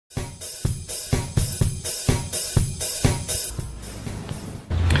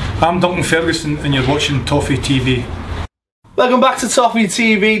I'm Duncan Ferguson and you're watching Toffee TV. Welcome back to Toffee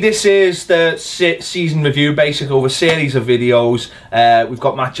TV. This is the season review, basically over a series of videos. We've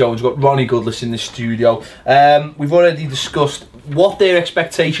got Matt Jones, we've got Ronny Goodlass in the studio. We've already discussed what their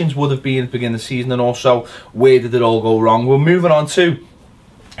expectations would have been at the beginning of the season and also where did it all go wrong. We're moving on to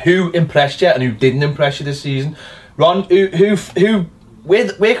who impressed you and who didn't impress you this season. Ron,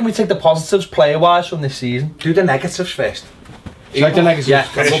 where can we take the positives player-wise from this season? Do the negatives first. Like the negatives. Yeah.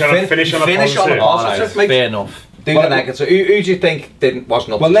 Finish on a positive. Right, fair enough. Do the negative. Who do you think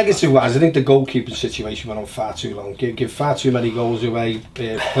wasn't up? Well, negative-wise, I think the goalkeeping situation went on far too long. Give far too many goals away,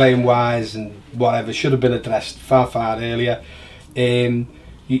 playing-wise and whatever. Should have been addressed far earlier.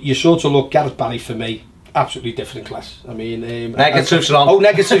 You sort of look, Gareth Barry for me, absolutely different class. I mean, negatives, Ron. Oh,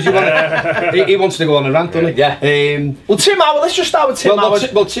 negatives. You want he wants to go on a rant, doesn't he? Yeah. Well, Tim Howard. Let's just start with Tim Howard.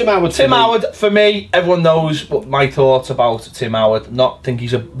 Tim Howard. Tim Howard, for me, everyone knows what my thoughts about Tim Howard. Not think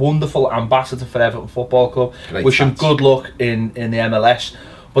he's a wonderful ambassador for Everton Football Club. Wish him good luck in the MLS.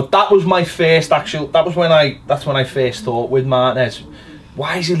 But that was my first that's when I first thought with Martinez,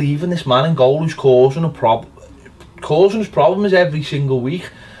 why is he leaving this man in goal who's causing us problems every single week?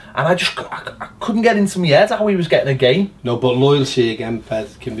 And I couldn't get into my head how he was getting a game. No, but loyalty again,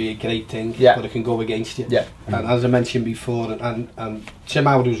 Ped, can be a great thing, but it can go against you. Yeah. And as I mentioned before, and Tim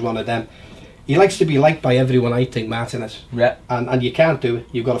Howard was one of them. He likes to be liked by everyone, I think, Martinez. Yeah. And you can't do it.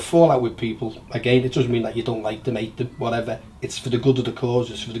 You've got to fall out with people. Again, it doesn't mean that you don't like them, hate them, whatever. It's for the good of the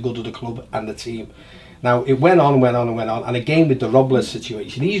cause, it's for the good of the club and the team. Now, it went on, and again with the Robles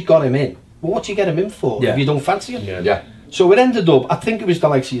situation, he's got him in. Well, what do you get him in for if you don't fancy him? Yeah. So it ended up, I think it was the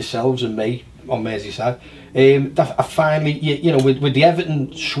likes of yourselves and me on Merseyside, that I finally, you know, with the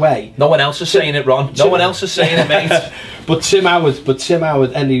Everton sway. No one else is saying it, Ron. No one else is saying it, mate. But Tim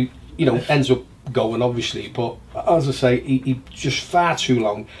Howard, and he, you know, ends up going obviously. But as I say, he just far too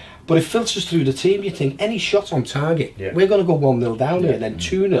long. But it filters through the team. You think any shot on target, we're going to go 1-0 down here, then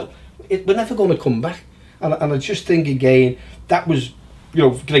 2-0. We're never going to come back. And I just think again that was, you know,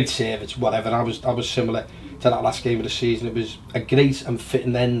 great service, whatever. I was similar to that last game of the season. It was a great and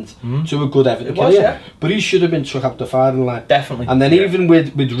fitting end to a good Everton player. But he should have been took up the firing line. Definitely. And then even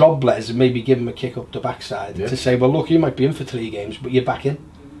with Robles, and maybe give him a kick up the backside to say, well, look, you might be in for 3 games, but you're back in.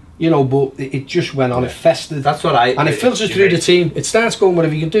 You know, but it just went on. It festered. That's what and it filters through the team. It starts going,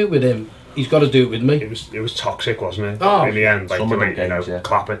 whatever you can do it with him, he's got to do it with me. It was toxic, wasn't it? Oh, in the end, like the way, games,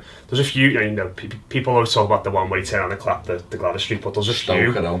 clapping. There's a few, you know, people always talk about the one where he turned on and clapped the Gladys Street, but there's a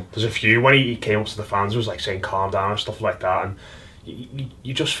few. There's a few when he came up to the fans, was like saying calm down and stuff like that, and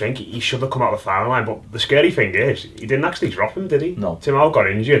you just think he should have come out of the firing line. But the scary thing is, he didn't actually drop him, did he? No. Tim Howard got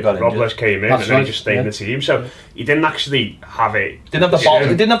injured. Robles came in, and then he just stayed in the team. So he didn't actually have it. Didn't have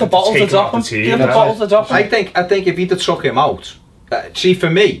the bottle to drop him. Didn't have the bottle to drop him. I think if he'd have took him out, see, for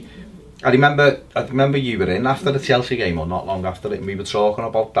me, I remember you were in after the Chelsea game, or not long after it, and we were talking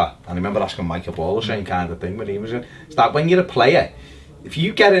about that. And I remember asking Michael Ball the same kind of thing when he was in. It's that when you're a player, if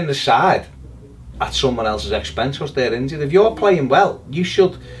you get in the side at someone else's expense because they're injured, if you're playing well, you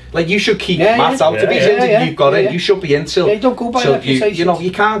should keep Matt out. If he's injured, you've got it. You should be in till. Don't go by reputations. You know,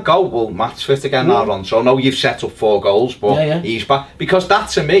 you can't go, well, Matt's fit again now, Ron, so no, you've set up 4 goals, but he's back. Because that,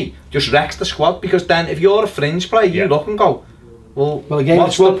 to me, just wrecks the squad. Because then, if you're a fringe player, you look and go, well again,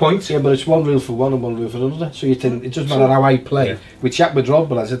 what's the point? Yeah, but it's one rule for one and one rule for another. So you think it doesn't matter how I play. We chat with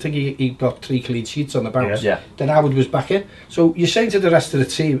Robles, I think he got 3 clean sheets on the bounce. Then Howard was back in. So you're saying to the rest of the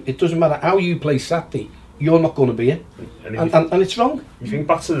team, it doesn't matter how you play Saturday, you're not going to be in. And it's wrong. You think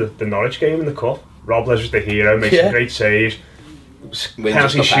back to the Norwich game in the cup, Robles was the hero, makes some great saves,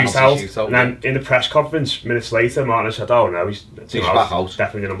 penalty shootout, and then in the press conference minutes later, Martin said, "Oh no, he's back out.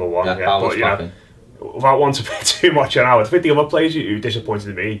 Definitely the #1." But you know, without wanting to put too much on Howard, I think the other players who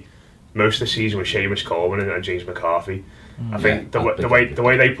disappointed me most of the season were Seamus Coleman and James McCarthy. I think the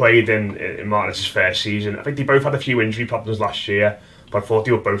way they played in Martinez's first season, I think they both had a few injury problems last year, but I thought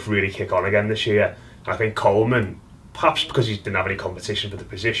they would both really kick on again this year. And I think Coleman, perhaps because he didn't have any competition for the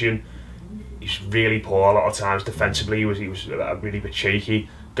position, he's really poor a lot of times defensively. He was a really bit shaky.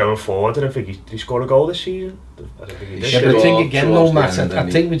 Going forward, I don't think he scored a goal this season. I don't think he did. Yeah, but I think again, though, Matt, I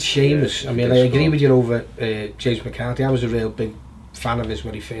think with Seamus, I mean, I agree with you over James McCarthy. I was a real big fan of his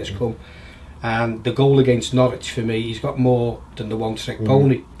when he first come. And the goal against Norwich, for me, he's got more than the one-trick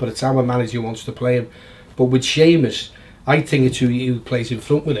pony, but it's how a manager wants to play him. But with Seamus, I think it's who plays in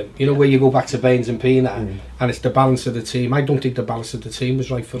front with him. You know, where you go back to Baines and Pina, and it's the balance of the team. I don't think the balance of the team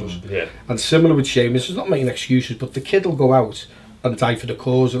was right for us. And similar with Seamus, he's not making excuses, but the kid will go out and die for the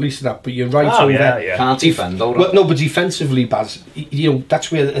cause, at least that. But you're right over there. Can't defend, though. Well, no, but defensively, Baz, you know,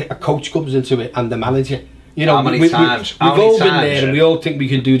 that's where a coach comes into it and the manager. You know, how many times? We've all been there and we all think we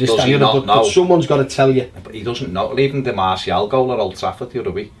can do this, but someone's got to tell you. But he doesn't know. Even the Martial goal at Old Trafford the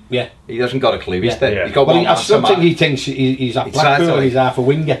other week. Yeah. He hasn't got a clue. He's there. Yeah. Well, I still think he thinks he's at Blackpool and he's half a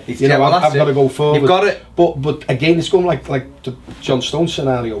winger. You know, I've got to go forward. You've got it. But again, it's going like the John Stones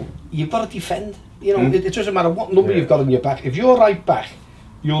scenario. You've got to defend. You know, it doesn't matter what number you've got on your back. If you're right back,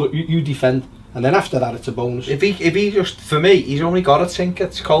 you defend. And then after that, it's a bonus. If he just, for me, he's only got to think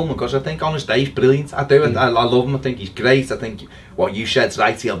it's Coleman, because I think on his day he's brilliant. I do, I love him. I think he's great. I think what you said's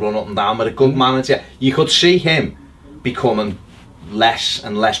right. He'll run up and down with a good manager. You could see him becoming less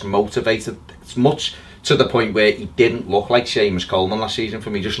and less motivated. It's much to the point where he didn't look like Seamus Coleman last season. For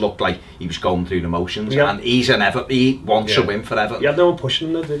me, he just looked like he was going through the motions. And he's an Everton. He wants to win for Everton. Yeah, no one pushing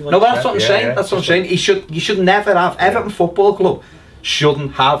him. No, but that's what I'm saying. That's what I'm saying. You should never have Everton Football Club.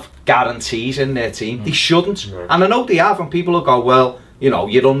 Shouldn't have guarantees in their team. They shouldn't. And I know they have, and people will go, well, you know,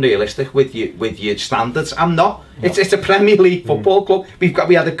 you're unrealistic with your standards. I'm not. It's a Premier League football club. We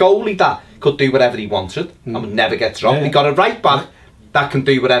had a goalie that could do whatever he wanted and would never get dropped. We got a right back that can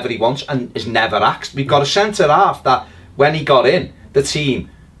do whatever he wants and is never axed. We've got a centre half that, when he got in, the team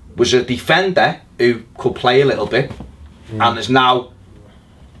was a defender who could play a little bit and is now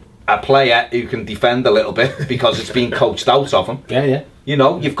a player who can defend a little bit because it's been coached out of him. Yeah. You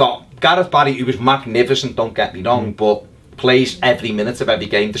know, you've got Gareth Barry, who was magnificent, don't get me wrong, but plays every minute of every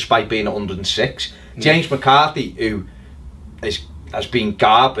game despite being 106. James McCarthy, who has been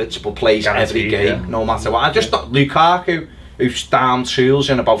garbage but plays every game, no matter what. I just thought Lukaku, who's down tools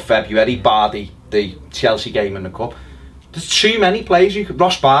in about February, bar the Chelsea game in the Cup. There's too many players.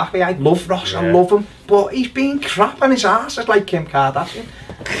 Ross Barkley, I love Ross, I love him, but he's been crap on his arse. It's like Kim Kardashian.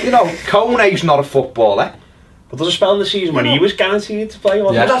 You know, Kone's not a footballer. But there's a spell in the season when he was guaranteed to play.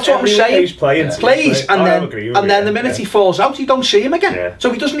 Yeah, that's what I'm saying. Plays, and then the minute he falls out, you don't see him again.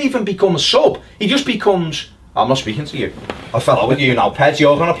 So he doesn't even become a sub. He just becomes. I'm not speaking to you. I fell out with you now, Ped.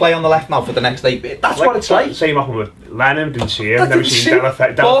 You're going to play on the left now for the next 8 minutes. That's what it's like. Same happened with Lennon. Didn't see him. Never seen Aaron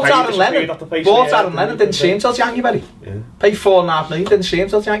Lennon didn't see him till January. Paid $4.5 million. Didn't see him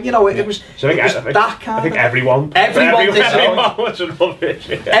till January. You know, it was. So I think everyone. Everyone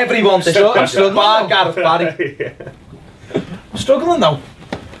Gareth Barry. Struggling now.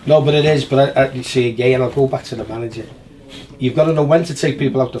 No, but it is. But I see again. I'll go back to the manager. You've got to know when to take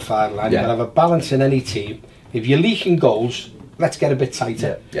people out the firing line. You've got to have a balance in any team. If you're leaking goals, let's get a bit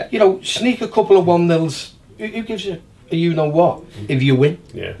tighter. You know, sneak a couple of 1-0s. Who gives you a you-know-what if you win?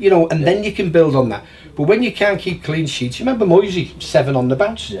 You know, and then you can build on that. But when you can't keep clean sheets, you remember Moisey, 7 on the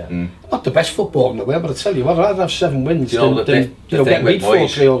bounce? Not the best football in the world, but I tell you what, I'd rather have 7 wins than get beat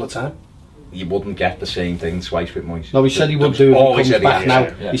 4-3 all the time. You wouldn't get the same thing twice with Moisey. No, he said he would do it if he comes back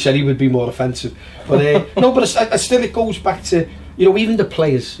now. He said he would be more offensive. But no, but still it goes back to, you know, even the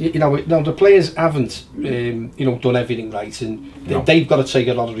players. You know, the players haven't, you know, done everything right, and they've got to take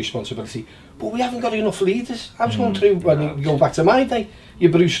a lot of responsibility. But we haven't got enough leaders. I was going through, when you go back to my day,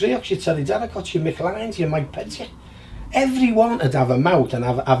 your Bruce Rioch, your Terry Darracott, your Mick Lyons, your Mike Peds. Everyone would have a mouth and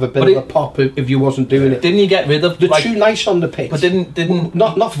have a bit of a pop if you wasn't doing it. Didn't you get rid of the too nice on the pitch? But didn't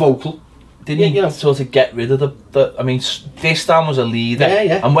not vocal. Didn't you sort of get rid of the I mean, Distan was a leader,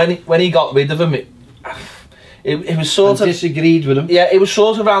 and when he got rid of him, it was sort of disagreed with him. Yeah, it was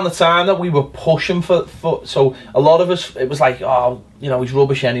sort of around the time that we were pushing for. So a lot of us, it was like, oh, you know, he's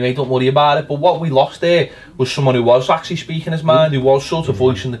rubbish anyway. Don't worry about it. But what we lost there was someone who was actually speaking his mind, who was sort of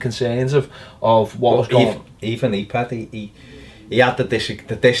voicing the concerns of what was going on. Even he had the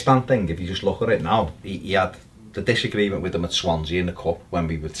Distan thing. If you just look at it now, he had the disagreement with them at Swansea in the Cup when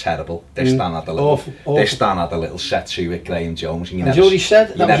we were terrible. Distan had a little Distan had a little set to with Graham Jones. And you already said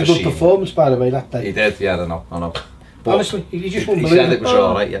that was a good performance, by the way, that day. He did, yeah, I know. But honestly, he just wouldn't believe it. He said it was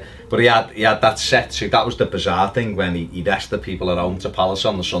alright, yeah. But he had that set to. That was the bizarre thing when he asked the people at home to Palace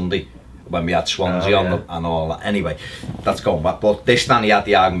on the Sunday when we had Swansea and all that. Anyway, that's going back. But Distan, he had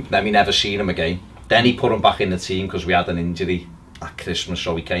the argument. Then we never seen him again. Then he put him back in the team because we had an injury at Christmas,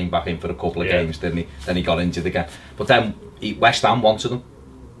 so he came back in for a couple of games, didn't he? Then he got injured again. But then West Ham wanted him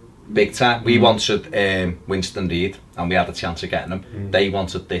big time. We wanted Winston Reid, and we had a chance of getting him. They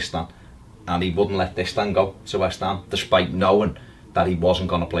wanted Distan, and he wouldn't let Distan go to West Ham, despite knowing that he wasn't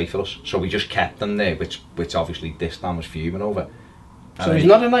going to play for us. So we just kept him there, which obviously Distan was fuming over. So he's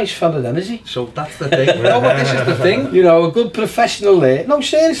not a nice fella then, is he? So that's the thing. No, but this is the thing. You know, a good professional there. No,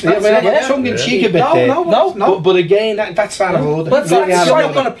 seriously. That's I mean, I'm tongue-in-cheek a bit there. No. But again, that's out of order. But you're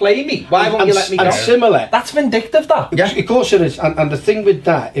not going to play me. Why won't you let me go? And similar. That's vindictive, that. Yeah, of course it is. And the thing with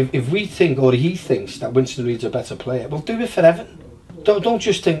that, if we think, or he thinks, that Winston Reid's a better player, well, do it for Everton. Don't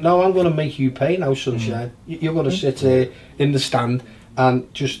just think, no, I'm going to make you pay now, sunshine. You're going to sit in the stand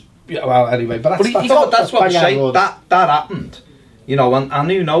and just well, anyway, but that's what I'm saying. That happened. You know,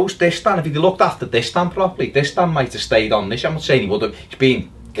 and who knows, this Dan, if he'd looked after this Dan properly, this Dan might have stayed on this. I'm not saying he would have.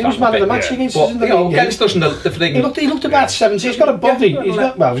 He was man of the match against us in the league. Against us in the thing. He looked about 70. He's got a body. He's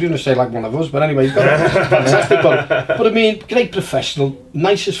not, well, I was going to say like one of us, but anyway, he's got a fantastic body. But I mean, great professional,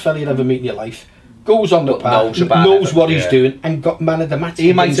 nicest fella you'd ever meet in your life. Goes on the park, knows what he's doing, and got man of the match.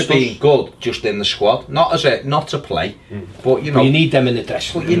 He might have been good just in the squad, not to play, but you know. But you need them in the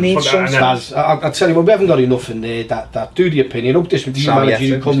dressing room. You need some. I'll tell you what, we haven't got enough in there that do the opinion. Up this with the manager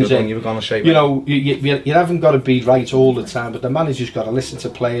who comes in. You know, you haven't got to be right all the time, but the manager's got to listen to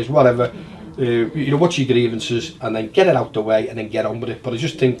players, whatever. You know, what's your grievances, and then get it out the way, and then get on with it. But I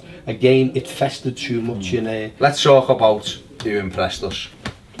just think again, it festered too much in there. Let's talk about who impressed us.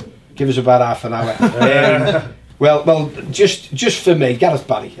 Give us about half an hour. Well, just for me, Gareth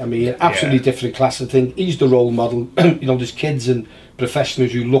Barry. I mean, absolutely different class. I think he's the role model. You know, there's kids and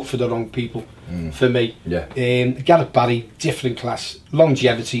professionals who look for the wrong people. For me, Gareth Barry, different class,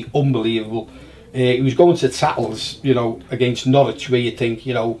 longevity, unbelievable. He was going to tackles, you know, against Norwich, where you think,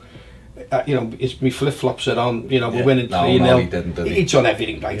 you know, it's me flip flops are on. You know, we're winning 3-0. He's done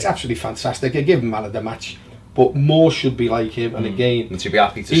everything right. It's absolutely fantastic. I give him man of the match. But more should be like him, and again... And to be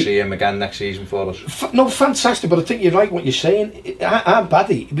happy to see him again next season for us. No, fantastic, but I think you're right what you're saying. Our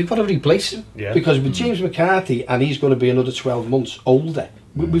Baddy, we've got to replace him. Because with James McCarthy, and he's going to be another 12 months older,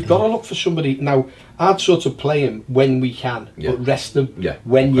 we've got to look for somebody... Now, I'd sort of play him when we can, but rest him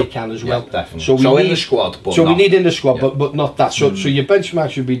when you can as well. Definitely. So in the squad, but we need in the squad, but not that. So your benchmark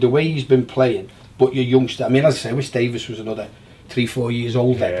should be the way he's been playing, but your youngster... I mean, as I say, I wish Davis was another 3-4 years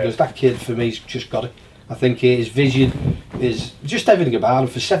older, because that kid, for me, has just got it. I think his vision is just everything about him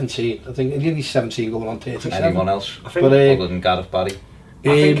for 17. I think he's 17 going on 37. Anyone else? Other than Gareth Barry?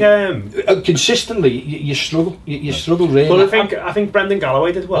 I think consistently you struggle. You struggle really. Well, I think Brendan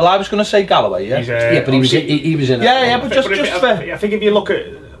Galloway did well. Well, I was going to say Galloway. Yeah, but he was in it. Yeah, but I think if you look at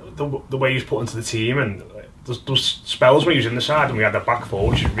the way he was put into the team, and there's spells where he was in the side, and we had the back four,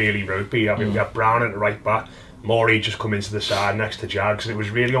 which is really ropey. I mean, we had Brown at the right back, Morey just come into the side next to Jags, and it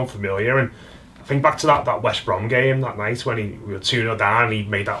was really unfamiliar. And I think back to that West Brom game that night when we were 2-0 down and he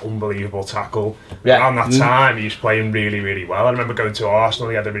made that unbelievable tackle. Around that time he was playing really, really well. I remember going to Arsenal,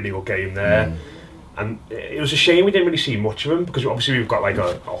 he had a really good game there. And it was a shame we didn't really see much of him, because obviously we've got like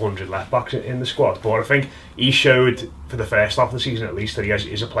 100 left backs in the squad, but I think he showed for the first half of the season at least that he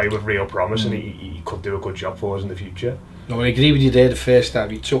is a player with real promise, and he could do a good job for us in the future. No, I agree with you there the first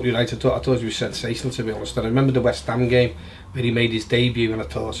time. You're totally right. I thought he was sensational, to be honest. And I remember the West Ham game where he made his debut, and I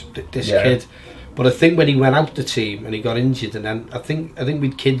thought, this kid. But I think when he went out the team and he got injured, and then I think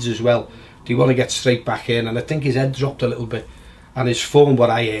with kids as well, do you want to get straight back in? And I think his head dropped a little bit, and his form, what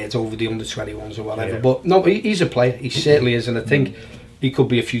I heard, over the under-21s or whatever. But no, he's a player. He certainly is, and I think he could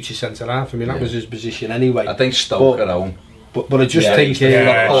be a future centre half. I mean, that was his position anyway. I think Stoke at home. But I just think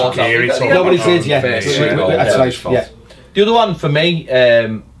nobody did. That's right. Yeah. The other one for me,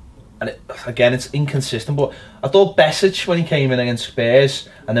 and again, it's inconsistent, but I thought Besic, when he came in against Spurs,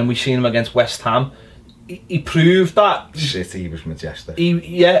 and then we seen him against West Ham, he proved that City was majestic.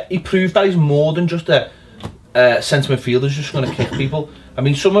 He proved that he's more than just a centre midfielder who's just going to kick people. I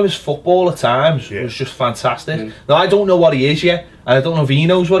mean, some of his football at times was just fantastic. Now, I don't know what he is yet, and I don't know if he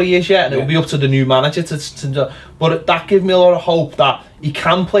knows what he is yet, and it'll be up to the new manager to but that gives me a lot of hope that he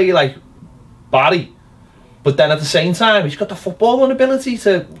can play like Barry. But then at the same time, he's got the footballing ability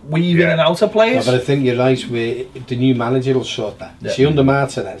to weave in and out of players. But I think you're right, where the new manager will sort that. See, under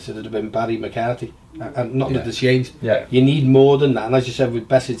Martinez, it would have been Barry McCarthy, and nothing had changed. You need more than that, and as you said with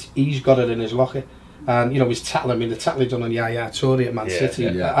Besic, he's got it in his locker. And, you know, his tackle, I mean, the tackle he done on Yaya Toure at Man City,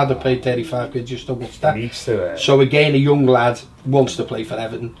 I'd have paid 35 quid just to watch that. Needs to, So again, a young lad wants to play for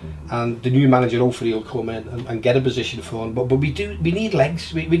Everton, and the new manager hopefully will come in and get a position for him. But we need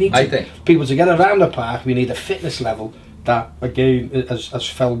legs. We need people to get around the park. We need a fitness level that, again, has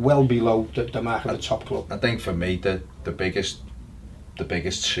fell well below the mark of the top club. I think for me, the biggest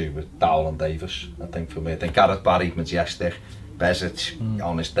two were Dowell and Davis. I think for me, Gareth Barry, majestic. Besic,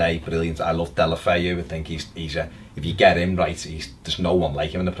 on his day, brilliant. I love Delafeu. I think he's if you get him right, there's no one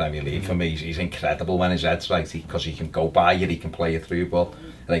like him in the Premier League. For me, he's incredible when his head's right, because he can go by you, he can play it through. But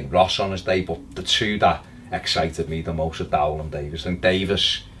I think Ross on his day, but the two that excited me the most are Dowell and Davis. I think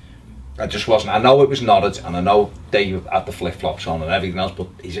Davis, I just wasn't. I know it was Norwich, and I know Dave had the flip flops on and everything else, but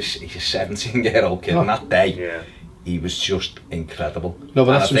he's a 17-year-old kid, and that day. He was just incredible. No,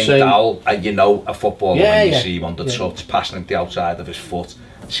 but that's and I think Dowell, you know, a footballer when you see him on the touch, passing him the outside of his foot,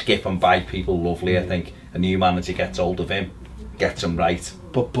 skipping by people, lovely. I think a new manager gets hold of him, gets him right.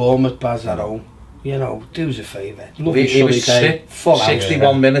 But Bournemouth, Baz, at home, You know, do us a favour. He was sick,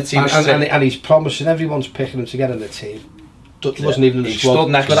 61 minutes, he was sick. And he's promising, everyone's picking him to get in the team. He wasn't even in the squad. He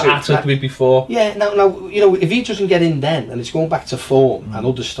stood next to the week before. Yeah, now, you know, if he doesn't get in then, and it's going back to form, and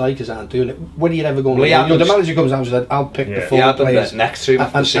other strikers aren't doing it, when are you ever going to... You know, the manager comes out and says, I'll pick the 4 players. Next to him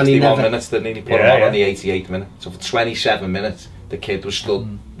for 61 minutes, didn't he? Put him on the 88th minute. So for 27 minutes, the kid was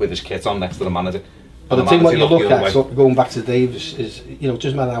stood with his kit on next to the manager. But the thing what you look at, so going back to Davis, is, you know, it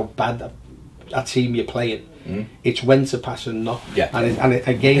doesn't matter how bad that team you're playing, it's when to pass and not. Yeah. And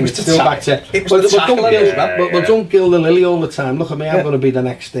again, it's still back to... Don't gild the lily all the time. Look at me, I'm going to be the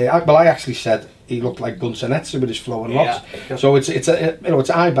next day. Well, I actually said he looked like Gunsenetzer with his flowing locks. So it's a you know, it's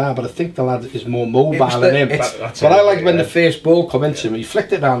a high bar, but I think the lad is more mobile than him. But I liked when the first ball come into him, he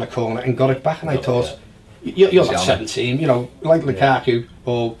flicked it down the corner and got it back, and I thought, you're not 17, you know, like Lukaku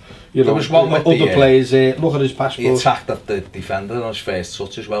or... You know, there was one with other players here. Look at his passport. He attacked the defender on his first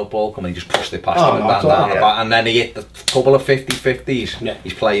touch as well, ball coming. He just pushed it past him and down the back, and then he hit a couple of 50-50s. Yeah.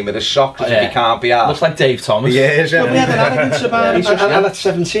 He's playing with his socks, he can't be out. Looks like Dave Thomas. Yeah, we had an arrogance about it. And at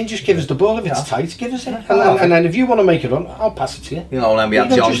 17, just give us the ball. If it's tight, give us it. And then if you want to make it run, I'll pass it to you. You know, and then we had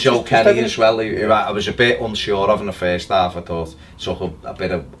Joe Kenny as well. I was a bit unsure of in the first half. I thought it took a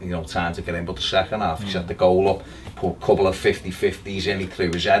bit of time to get in, but the second half, he set the goal up. Put a couple of 50-50s in, he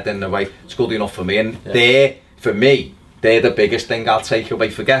threw his head in the way. It's good enough for me, and for me, they're the biggest thing I'll take away.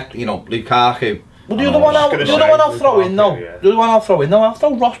 Forget, you know, Lukaku. Well, the other one I'll throw in though, I'll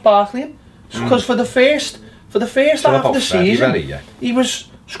throw Ross Barkley in, because for the first half of the season, he was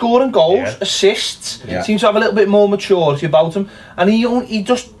scoring goals, assists. Seems to have a little bit more maturity about him, and he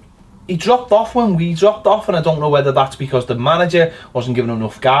dropped off when we dropped off, and I don't know whether that's because the manager wasn't giving him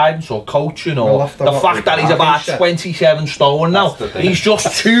enough guidance or coaching, or the fact that he's about 27 stone now. He's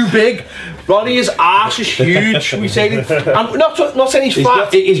just too big. Ronny's arse is huge. We say, I'm not saying he's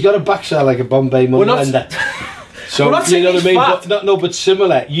fat. He's got a backside like a Bombay money. So you know what I mean? But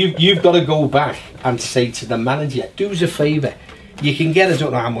similar. You've got to go back and say to the manager, do us a favour. You can get, I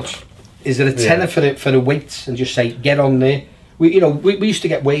don't know how much. Is it a tenner for the weights, and just say, get on there. We used to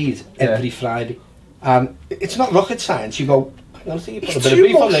get weighed every Friday, and it's not rocket science. You go, I think you put a bit of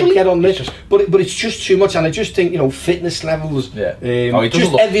beef on there, get on this, but it's just too much. And I just think, you know, fitness levels,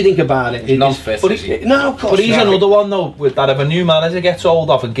 just everything about it. He's not fit, is he? No, of course. But he's another one though that if a new manager gets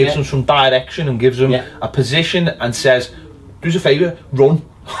hold of and gives him some direction and gives him a position and says, do us a favour, run.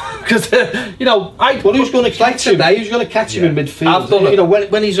 Because you know, who's going to catch him? Who's going to catch him in midfield? You know,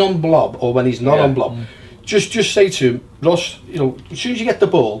 when he's on blob or when he's not on blob. Just say to him, Ross, you know, as soon as you get the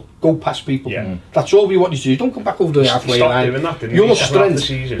ball, go past people. That's all we want you to do. Don't come back over the halfway line. Your strength.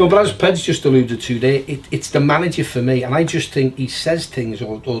 No, but as Ped's just alluded to there, it's the manager for me, and I just think he says things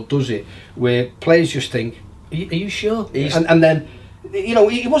or does it where players just think, are you sure? And then, you know,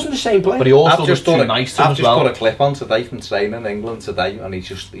 he wasn't the same player. But he also was too nice to him as well. I've just put a clip on today from training in England today, and he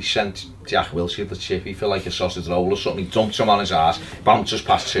sent Jack Wilshere the chippy for like a sausage roll or something. He dumps him on his arse, bounces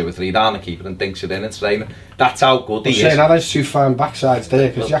past 2 or 3 down the keeper and dinks it in training. That's how good he is. Saying that has 2 fine backsides there,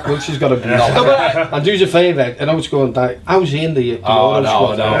 because Jack Wilshere's got a be. And do us a favour, I know it's going down. How's he in the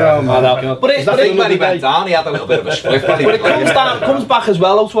no. But I think when he went down, he had a little bit of a split. But it comes back as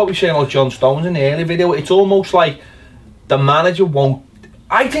well to what we were saying about John Stones in the early video. It's almost like the manager won't.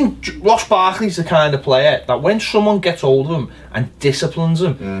 I think Ross Barkley's the kind of player that when someone gets hold of him and disciplines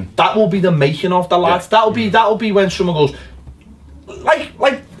him, that will be the making of the lads. That'll be when someone goes, like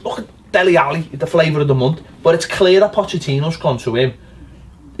look at Dele Alli, the flavour of the month. But it's clear that Pochettino's gone to him.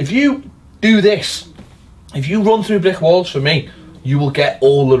 If you do this, if you run through brick walls for me, you will get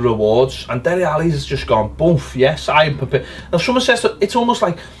all the rewards. And Dele Alli's has just gone, boof, yes, I am prepared. Now someone says that it's almost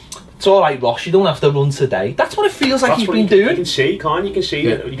like, it's all right, Ross, you don't have to run today. That's what it feels like he's been doing. You can see, can't you? You can see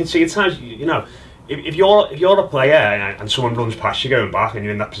it. You can see at times, you know, if you're a player and someone runs past you going back and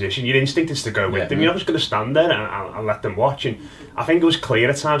you're in that position, your instinct is to go with them. You're not just going to stand there and let them watch. And I think it was clear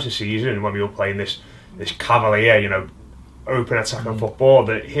at times this season when we were playing this cavalier, you know, open attacking football,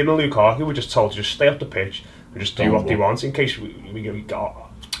 that him and Lukaku were just told to just stay off the pitch and just do what they want in case we can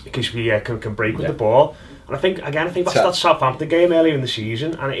break with the ball. And I think that's that Southampton game earlier in the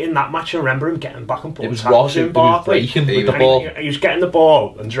season, and in that match I remember him getting back and putting tackles in Barkley. With the ball. He was getting the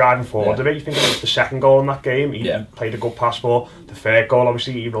ball and driving forward a bit. You think about the second goal in that game, he played a good pass ball. The third goal,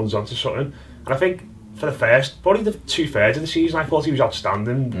 obviously, he runs onto something. And I think for the first, probably the 2/3 of the season, I thought he was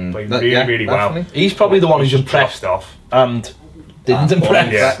outstanding, played really well. He's probably the one who's impressed off. And didn't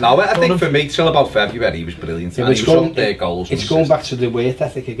impress. No, I think for me, till about February, he was brilliant. And he was up there goals. It's going back to the work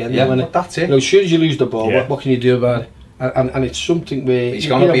ethic again. Yeah, that's it. You know, as soon as you lose the ball, what can you do about it? and it's something where he's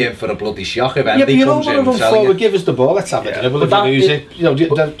going to be in for a bloody shock if Andy comes in and telling you. Give us the ball, let's have a dribble if you lose it. You know,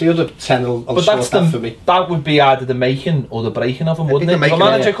 the other 10 will sort that for me. That would be either the making or the breaking of him, wouldn't it? If a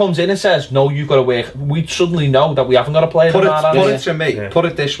manager comes in and says, no, you've got to work, we'd suddenly know that we haven't got a player put it to me, put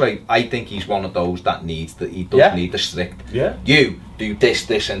it this way, I think he's one of those that needs that he does need the strict. You do this,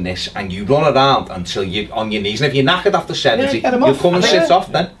 this and this, and you run around until you're on your knees, and if you're knackered after 70, you come and sit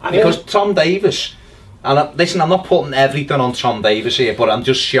off then. Because Tom Davis, and listen, I'm not putting everything on Tom Davis here, but I'm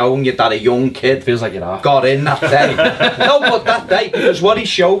just showing you that a young kid feels like you're got in that day. No, but that day, because what he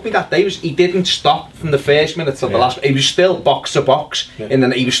showed me that day was he didn't stop from the first minute to the last. He was still box to box, and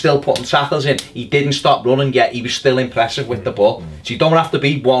then he was still putting tackles in. He didn't stop running yet. He was still impressive with the ball. So you don't have to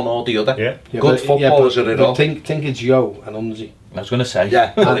be one or the other. Good footballers are it all. Think it's Joe and Unzi. I was going to say.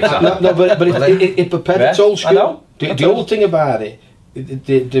 Yeah, exactly. No, but it's old school. The old thing about it,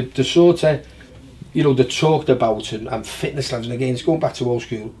 the sort of, you know, they talked about and fitness lads, and again, it's going back to old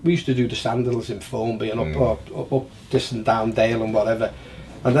school. We used to do the sandals in Formby and up this and down Dale and whatever.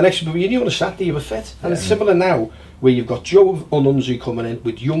 And the next, you knew on a Saturday you were fit. And it's similar now, where you've got Joe Ununzi coming in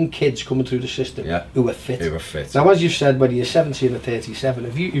with young kids coming through the system who are fit. Now, as you've said, whether you're 17 or 37,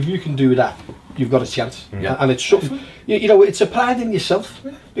 if you can do that, you've got a chance. And it's something, you know, it's a pride in yourself.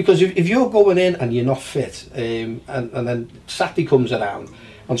 Because if you're going in and you're not fit, and then Saturday comes around,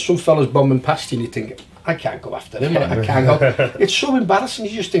 and some fella's bombing past you and you think, I can't go after him, I can't go. It's so embarrassing.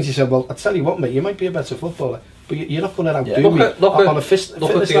 You just think to yourself, well, I tell you what, mate, you might be a better footballer, but you're not going to outdo me on a fitness level.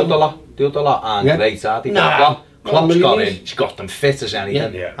 Look at the other lot aren't great, are they? Klopp's got in, he's got them fit as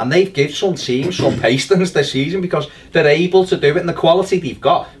anything, and they've given some teams some pastings this season because they're able to do it, and the quality they've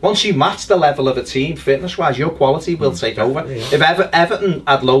got. Once you match the level of a team fitness wise, your quality will take over. If Everton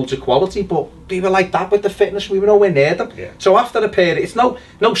had loads of quality, but we were like that with the fitness, we were nowhere near them. So after the period, it's no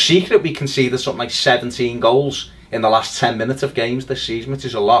secret we conceded something like 17 goals in the last 10 minutes of games this season, which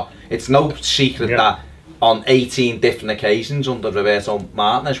is a lot. It's no secret that on 18 different occasions under Roberto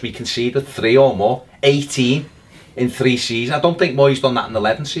Martinez we conceded 3 or more. 18 in 3 seasons. I don't think Moyes done that in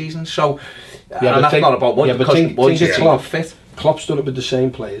 11 seasons. So, and that's not about Moyes, because Moyes is Klopp fit. Klopp's done it with the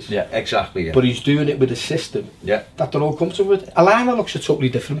same players. Yeah, exactly. But he's doing it with a system that they're all comfortable with. Alana looks a totally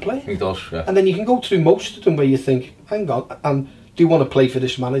different player. He does, And then you can go through most of them where you think, hang on, and do you want to play for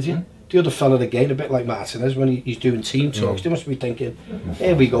this manager? The other fella again, a bit like Martinez, when he's doing team talks, they must be thinking,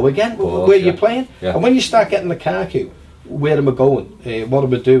 here we go again, where are you playing? And when you start getting the Lukaku, where am I going? What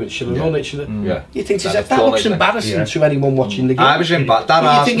am I doing? Should I run it? Should I? You think that looks embarrassing to anyone watching the game. I was embarrassed.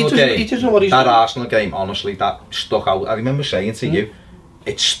 That Arsenal game, honestly, that stuck out. I remember saying to you,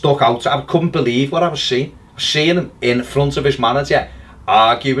 it stuck out. I couldn't believe what I was seeing. Seeing him in front of his manager,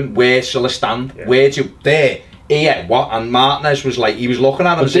 arguing, where shall I stand? Where do you... There. Yeah, what? And Martinez was like, he was looking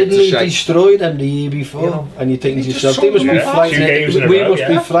at him as if to say... Didn't he destroy them the year before? You know, and you think to yourself, they must be frightened. We must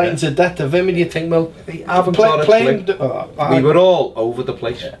be frightened to death of him, and you think, well, playing... We were all over the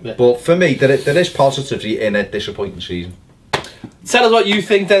place. But for me, there is positivity in a disappointing season. Tell us what you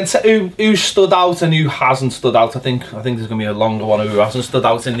think then. Who stood out and who hasn't stood out. I think there's going to be a longer one who hasn't stood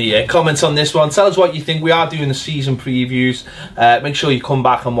out in the comments on this one. Tell us what you think. We are doing the season previews. Make sure you come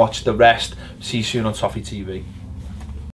back and watch the rest. See you soon on Toffee TV.